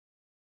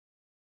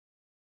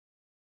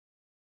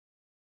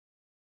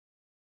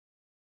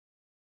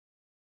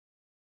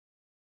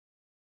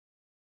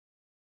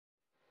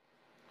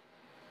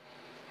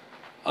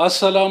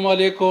السلام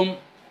علیکم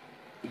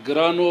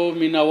ګرانو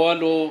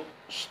مینوالو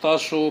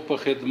ستاسو په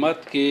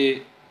خدمت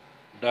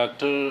کې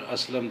ډاکټر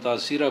اسلم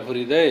تاثیر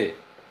افریدے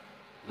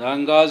د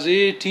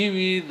انګازې ټي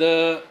وي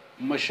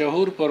د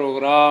مشهور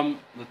پروګرام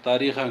د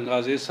تاریخ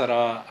انګازې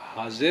سره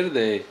حاضر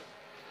دی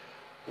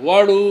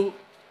واړو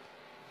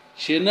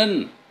چې نن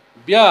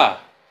بیا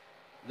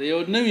د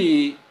یو نوي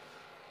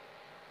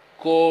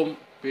قوم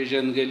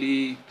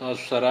پیژندګلي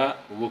تاسو سره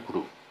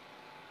وکړو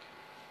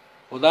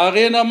خو د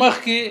هغې نه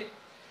مخکې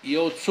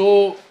یو څو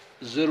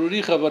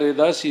ضروری خبرې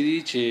داسې دي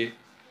چې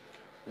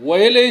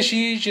ویلی شي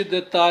چې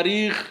د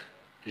تاریخ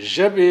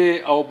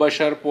ژبې او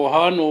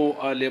بشرپوهانو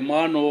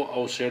عالمانو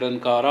او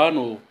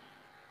څېړنکارانو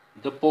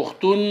د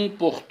پښتون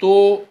پښتو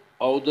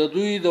او د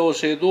دوی د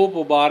اوسېدو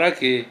په باره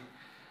کې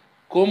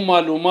کوم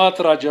معلومات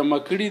را جمع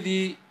کړي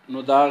دي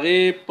نو د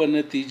هغې په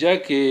نتیجه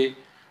کې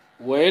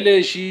ویلی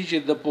شي چې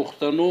د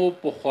پښتنو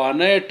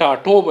پخوانی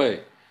ټاټوبی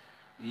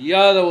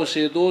یا د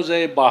اوسېدو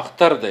ځای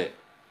باختر دی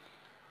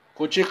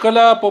خو چې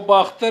کله په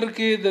باختر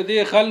کې د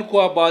دې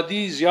خلکو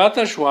آبادی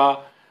زیاته شوه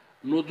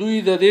نو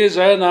دوی د دې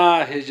ځای نه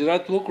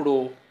هجرت وکړو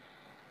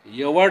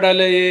یوه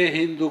ډله یې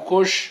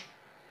هندوکش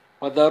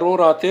په درو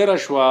راتېره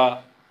شوه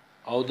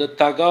او د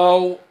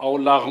تګاو او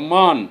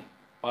لغمان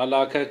په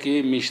علاقه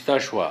کې میشته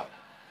شوه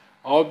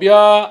او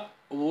بیا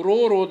ورو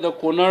ورو د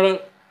کونړ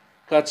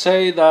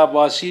کڅۍ د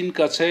اباسین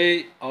کڅۍ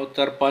او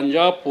تر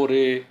پنجاب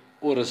پورې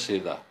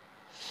ورسېده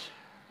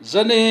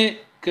ځینې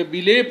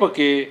قبیلې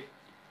پکې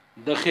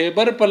د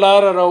خیبر په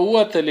لاره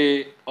راووتلې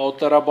او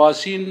تر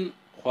اباسین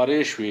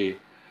خورې شوې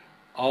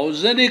او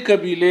ځینې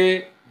قبیلې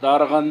د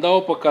ارغنداو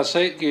په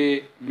کڅۍ کې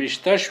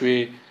میشته شوې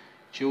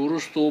چې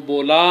وروستو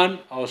بولان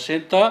او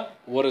سند ته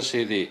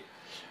ورسېدې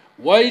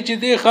وایي چې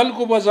دې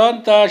خلکو به ځان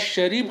ته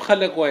شریف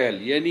خلک ویل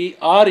یعنی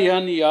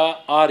آریان یا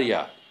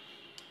آریا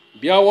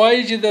بیا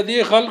وایي چې د دې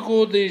خلکو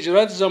د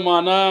هجرت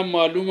زمانه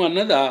معلومه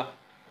نه ده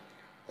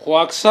خو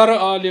اکثر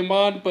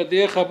عالمان په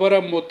دې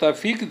خبره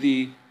متفق دي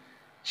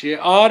چې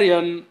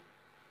آریان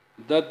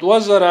د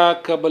 2000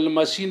 قبل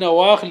مسیح نه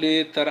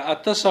واخلې تر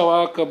 800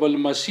 قبل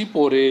مسیح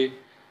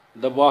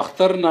پورې د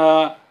باختر نه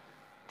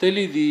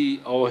تللی دي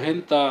او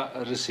هند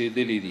ته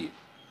رسېدلی دي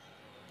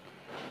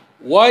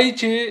وایي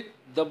چې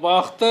د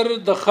باختر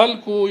د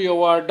خلکو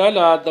یوه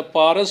ډله د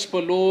پارس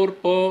په لور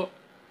په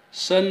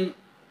سن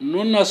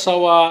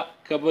 1900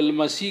 قبل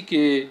مسیح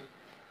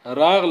کې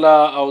راغله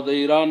او د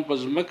ایران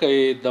په ځمکه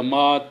یې د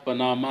مات په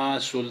نامه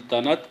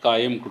سلطنت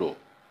قایم کړو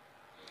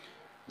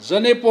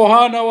ځینې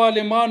پوهان او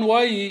عالمان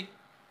وایي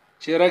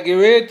چې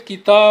رګوید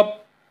کتاب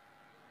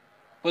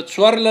په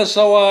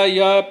 1400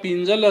 یا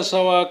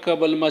 1500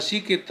 قبل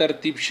مسیح کې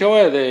ترتیب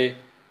شوی دی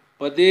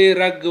په دې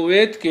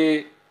رګوید کې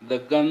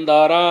د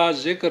ګندارا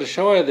ذکر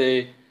شوی دی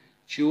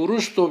چې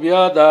وروستو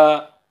بیا د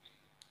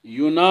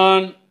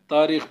یونان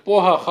تاریخ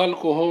پوه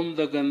خلکو هم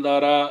د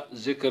ګندارا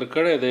ذکر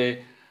کړی دی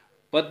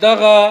په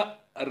دغه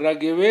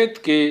رګوید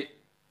کې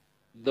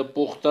د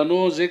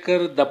پښتنو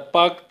ذکر د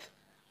پکت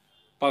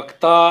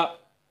پکتا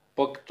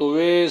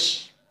پکتویس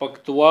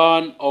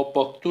پکتوان او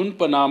پختون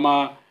په نامه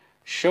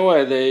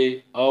شوی دی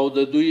او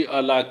د دوی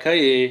علاقه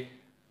یې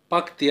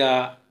پکتیا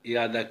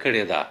یاده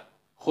کړې ده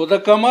خو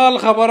د کمال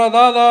خبره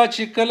دا ده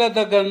چې کله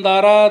د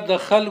ګندارا د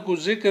خلکو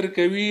ذکر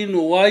کوي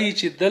نو وایي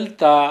چې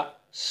دلته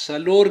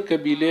 4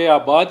 قبیلې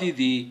آبادی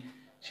دي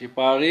چې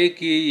په هغې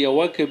کې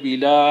یوه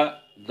قبیله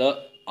د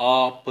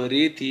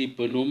افریدی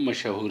په نوم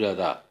مشهوره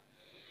ده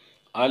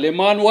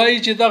عالمان وایي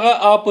چې دغه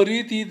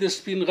افریدي د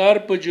سپین غر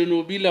په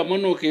جنوبي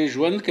لمنو کې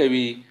ژوند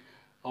کوي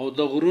او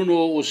د غرونو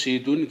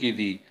اوسیدونکي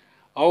دي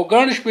او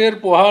ګڼ شمېر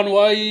پوهان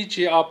وایي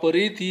چې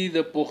افریدي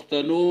د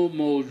پښتنو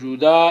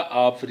موجوده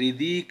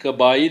افریدي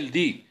قبایل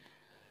دي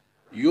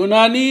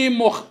یونانی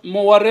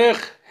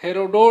مورخ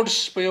هیروډوټس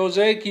په یو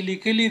ځای کې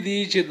لیکلي دي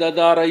چې د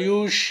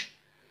داریوش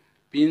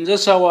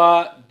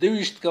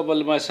 1522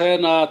 قبل مسیح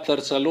نه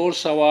تر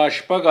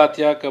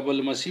 480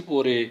 قبل مسیح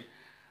پورې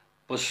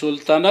په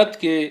سلطنت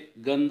کې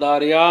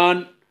ګنداریان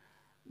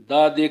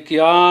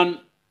دادکیان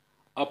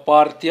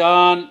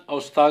اپارتیان او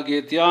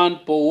ستاګیتیان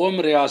په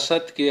اوم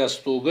ریاست کې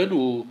استوګن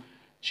وو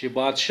چې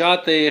بادشاه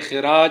ته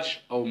خراج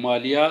او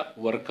مالیه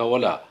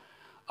ورکوله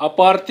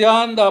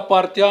اپارتیان د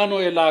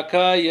اپارتیانو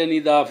علاقه یعنی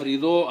د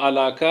افریدو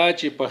علاقه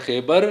چې په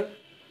خیبر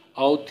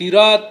او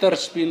تیرا تر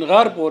سپین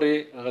غر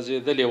پورې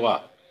غځېدلې وه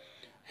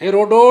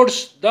هیروډوټس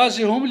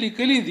داسې هم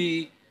لیکلی دي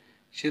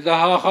چې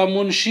د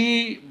هخامنشي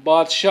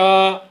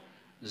بادشاه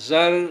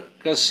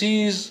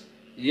زرکسیز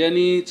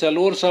یعنی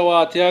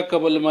 480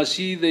 قبل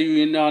مسیح د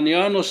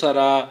یونانیانو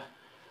سره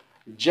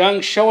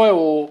جنگ شوی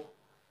و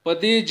په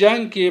دې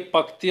جنگ کې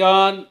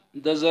پکتیان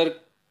د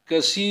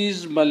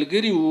زرکسیز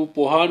ملګري وو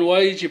پوهان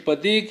وایي چې په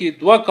دې کې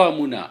 2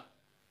 قومونه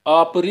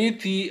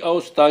افریدي او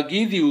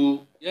ستاګیدي وو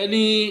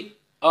یعنی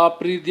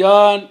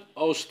افریدیان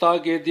او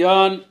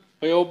ستاګیدیان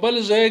په یو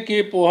بل ځای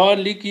کې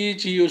پوهان لیکي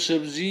چې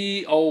یوسفزي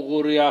او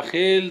غوریا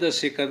خیل د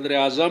سکندر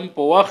اعظم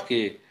په وخت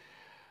کې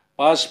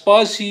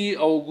پاسپاسی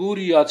او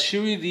ګوري یاد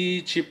شوي دي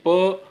چې په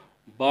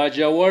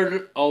باجوړ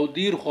او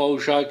دیر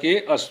خواوشا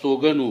کې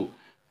استوګن وو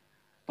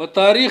په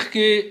تاریخ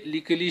کې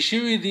لیکلی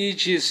شوی دی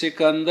چې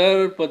سکندر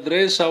په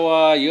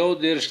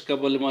 311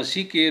 قبل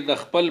مسیح کې د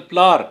خپل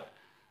پلار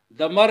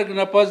د مرګ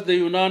نه پس د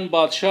یونان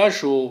بادشاه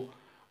شو.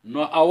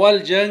 نو اول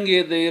جنگ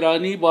د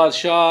ایرانی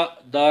بادشاه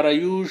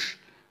داریوش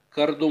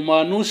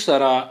کردومانوس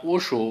سره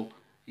وشو.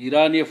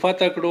 ایران یې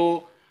فتح کړو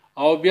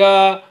او بیا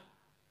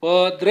په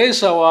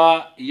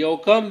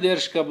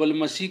 311 قبل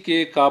مسیح کې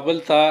کابل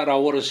ته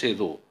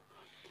راورسېدو.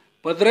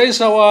 په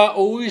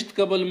 329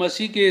 قبل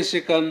مسیح کې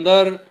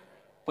سکندر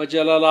په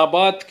جلال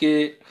آباد کې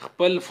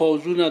خپل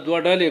فوجونه دوه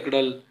ډلې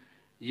کړل.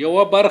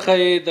 یوه برخه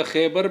یې د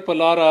خیبر په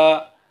لاره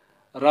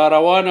را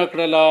روانه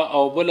کړله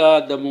او بله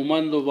د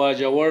مومند و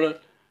باجوړ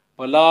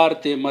په لار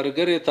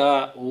تیمرګرې ته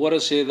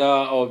ورسېده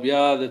او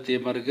بیا د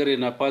تیمرګرې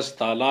نه پس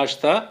تالاش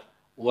ته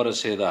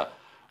ورسېده.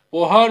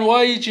 پوهان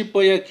وایي چې په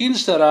یقین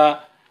سره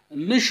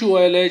نشو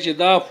ویلی چې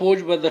دا فوج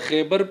به د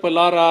خیبر په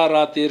لاره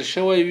را تیر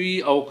شوی وي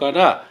او که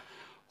نه،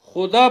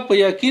 خو دا په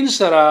یقین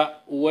سره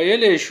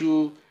ویلی شو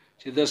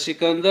چې د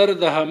سکندر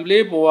د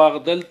حملې په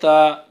وخت دلته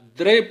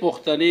 3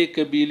 پښتنې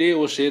قبیلې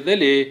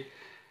اوسېدلې: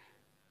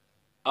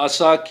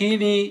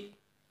 اساکینی،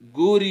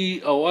 ګوري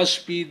او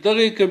اسپي.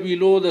 دغه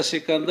قبیلو د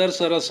سکندر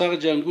سره سخت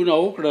جنگونه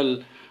وکړل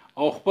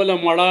او خپله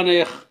مړانه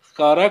یې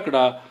ښکاره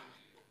کړه.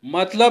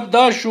 مطلب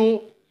دا شو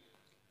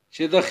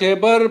چې د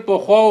خیبر په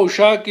خوا او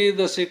شا کې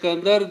د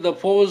سکندر د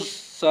فوج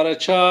سره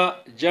چا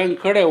جنگ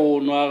کړی و،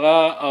 نو هغه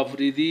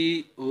افریدی،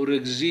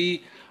 اورکزي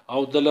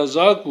او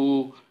دلزاکو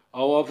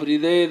او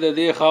افریدے د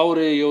دې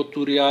خاورې یو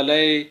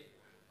توریالی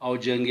او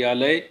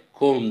جنگیالی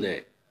قوم دی.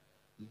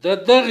 د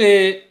دغه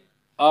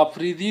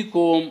افریدي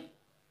قوم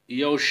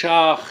یو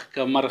شاخ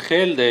کمر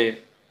خیل دی.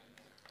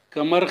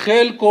 کمر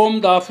خیل قوم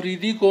د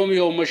افریدي قوم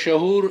یو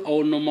مشهور او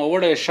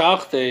نوموړی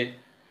شاخ دی.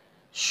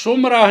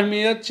 څومره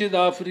اهمیت چې د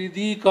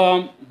افریدي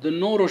قوم د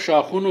نورو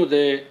شاخونو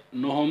دی،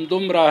 نو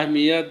همدومره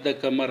اهمیت د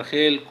کمر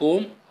خیل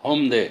قوم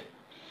هم دی.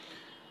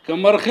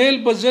 کمرخیل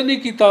په ځینې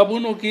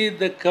کتابونو کې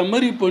د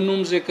کمری په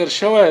نوم ذکر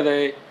شوی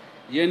دی،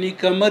 یعنی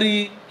کمری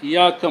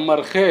یا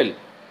کمرخیل،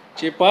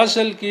 چې په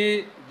اصل کې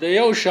د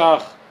یو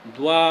شاخ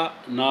 2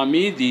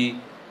 نامې دي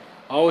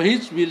او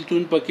هیڅ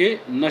بیلتون پکې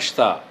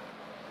نشتا.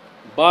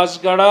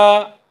 بازګړه،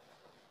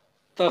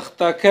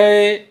 تختکی،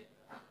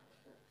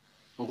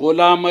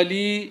 غلام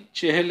علی،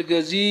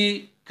 چهلګزي،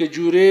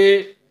 کجورې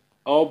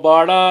او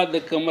باړه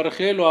د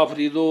کمرخیل او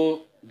افریدو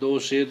د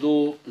اوسېدو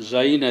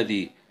ځایونه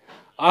دي.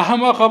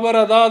 اهمه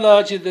خبره دا ده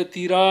چې د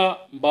تیرا،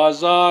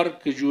 بازار،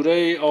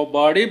 کجورۍ او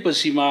باړې په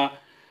سیمه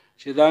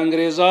چې د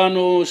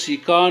انګریزانو،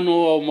 سیکانو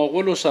او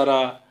مغولو سره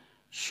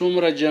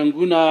څومره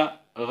جنگونه،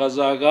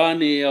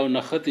 غزاګانې او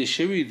نښتې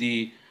شوي دي،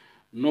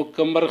 نو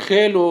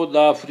کمرخیلو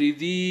د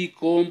افریدي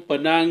قوم په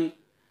ننګ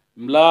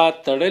ملا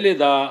تړلې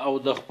ده او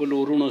د خپل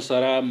ورونو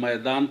سره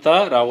میدان ته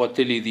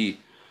راوتلي دي.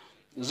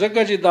 ځکه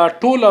چې دا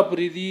ټول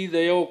افریدي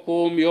د یو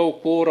قوم، یو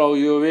کور او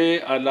یوې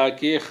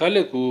علاقې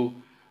خلک وو،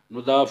 نو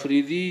د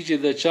افریدي چې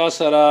د چا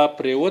سره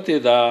پریوتې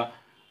ده،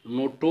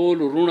 نو ټول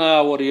ورونه،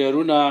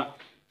 وریرونه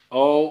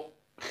او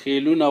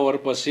خیلونه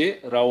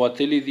ورپسې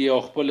راوتلي دي او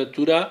خپله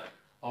توره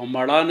او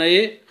مړانه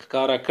یې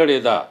ښکاره کړې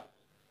ده.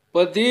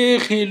 په دې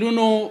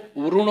خیلونو،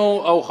 ورونو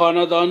او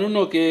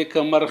خاندانونو کې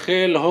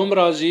کمرخیل هم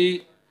راځي.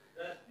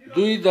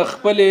 دوی د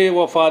خپلې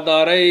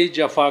وفادارۍ،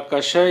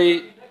 جفاکشۍ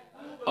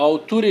او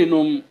تورې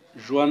نوم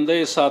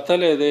ژوندی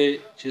ساتلی دی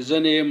چې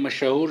ځینې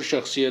مشهور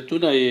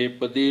شخصیتونه یې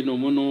په دې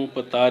نومونو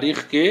په تاریخ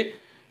کې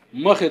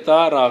مخې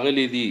ته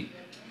راغلي دي: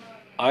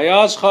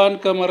 ایاز خان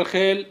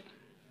کمرخیل،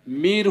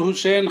 میر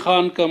حسین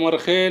خان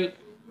کمرخیل،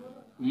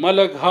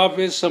 ملک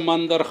حافظ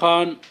سمندر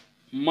خان،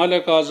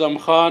 ملک اعظم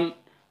خان،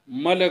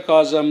 ملک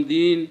اعظم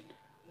دین،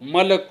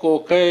 ملک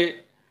کوکی،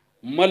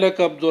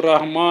 ملک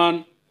عبدالرحمن،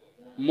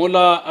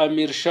 ملا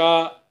امیر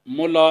شاه،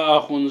 ملا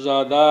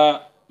اخونزاده،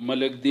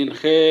 ملک دین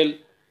خیل،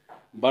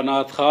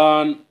 بنات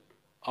خان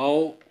او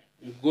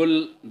ګل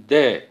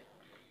دی.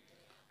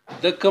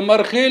 د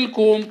کمرخیل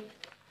قوم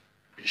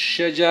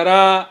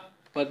شجره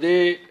په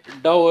دې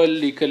ډول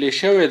لیکلی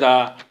شوې ده: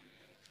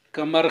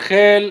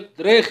 کمرخیل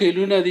 3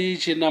 خیلونه دي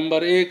چې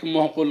نمبر 1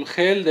 محق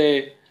الخیل دی،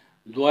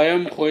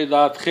 2یم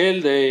خویدات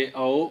خیل دی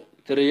او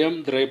 3یم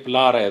درې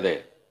پلاری دی.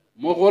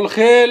 مغول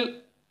خیل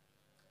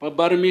په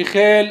برمی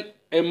خیل،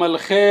 امل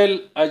خیل،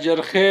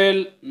 اجر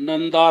خیل،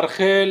 نندار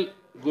خیل،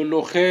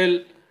 ګلو خیل،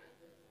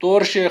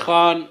 تور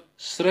شیخان،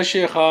 سره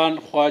شیخان،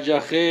 خواجه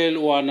خیل،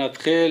 وانت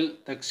خیل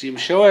تقسیم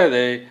شوی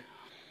دی.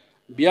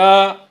 بیا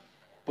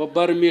په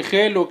برمی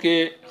خیلو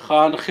کې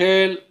خان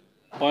خیل،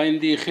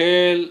 پایندی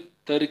خیل،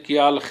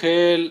 ترکیال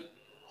خیل،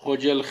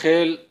 خوجل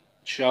خیل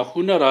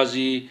شاخونه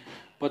راځي.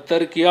 په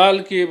ترکیال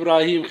کې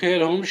ابراهیم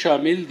خیل هم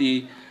شامل دي.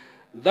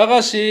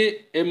 دغسې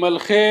امل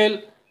خیل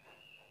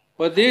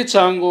په دې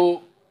څانګو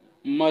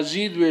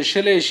مزید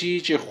ویشلی شي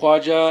چې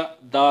خواجه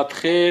داد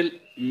خیل،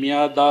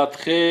 میاں داد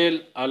خیل،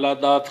 علا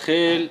داد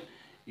خیل،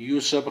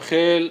 یوسف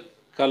خیل،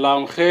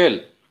 کلام خیل.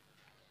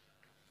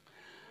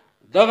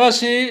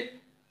 دغسې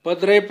په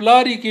درې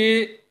پلاری کې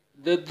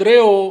د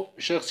 3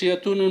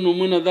 شخصیتونو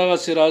نومونه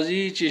دغسې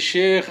راځي چې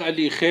شیخ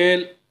علی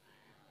خیل،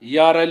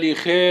 یار علی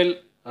خیل،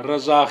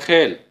 رضا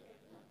خیل.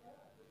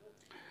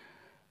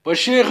 په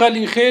شیخ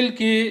علي خیل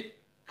کې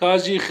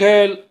قاضي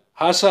خیل،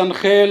 حسن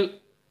خیل،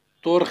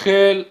 تور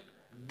خیل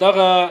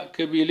دغه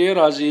قبیلې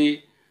راځي.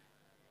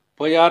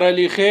 په یار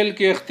علي خیل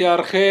کې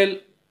اختیار خیل،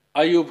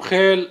 ایوب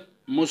خیل،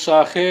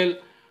 موسی خیل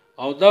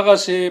او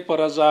دغسې په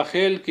رضا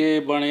خیل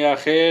کې بڼیا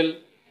خیل،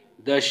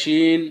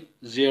 دشین،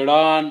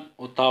 زیړان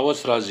او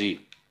تاوس راځي.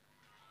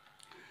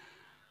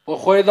 په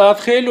خویداد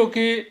خیلو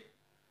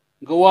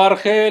کې گوار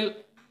خیل،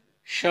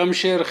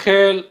 شمشیر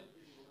خیل،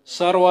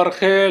 سرور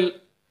خیل،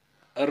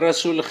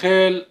 رسول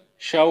خیل،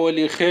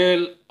 شاولی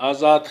خیل،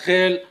 آزاد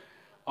خیل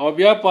او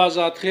بیا په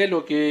آزاد خیلو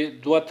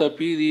کې دوه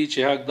تپی دي چې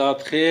حقداد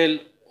خیل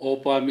او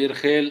پامیر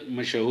خیل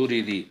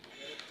مشهوري دي.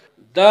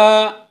 دا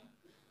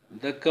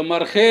د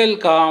کمر خیل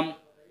کام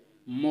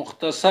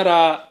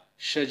مختصره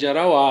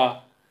شجره وا،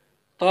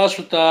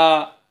 تاسو ته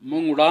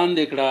مونږ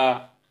وړاندې کړه.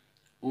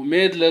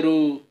 امید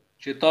لرو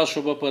چې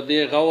تاسو به په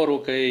دې غور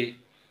وکئ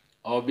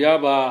او بیا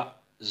به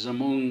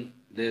زمونږ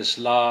د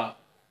اصلاح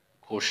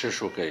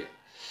کوشش وکئ.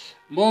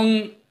 مونږ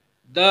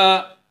دا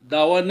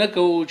دعوه نه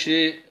کوو چې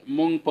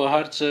مونږ په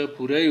هر څه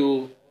پوره یو.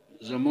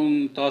 زمونږ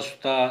تاسو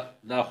ته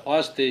دا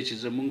خواست دی چې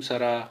زمونږ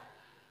سره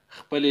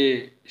خپلې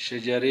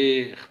شجرې،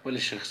 خپل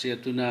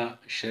شخصیتونه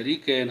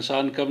شریک.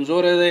 انسان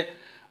کمزوری دی،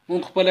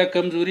 مونږ خپله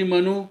کمزوري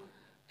منو.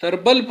 تر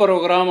بل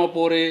پروګرامه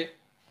پورې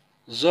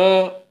زه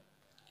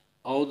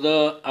او د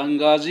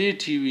انګازي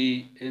ټي وي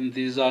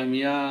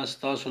انتظامیه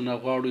ستاسو نه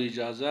غواړو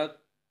اجازت.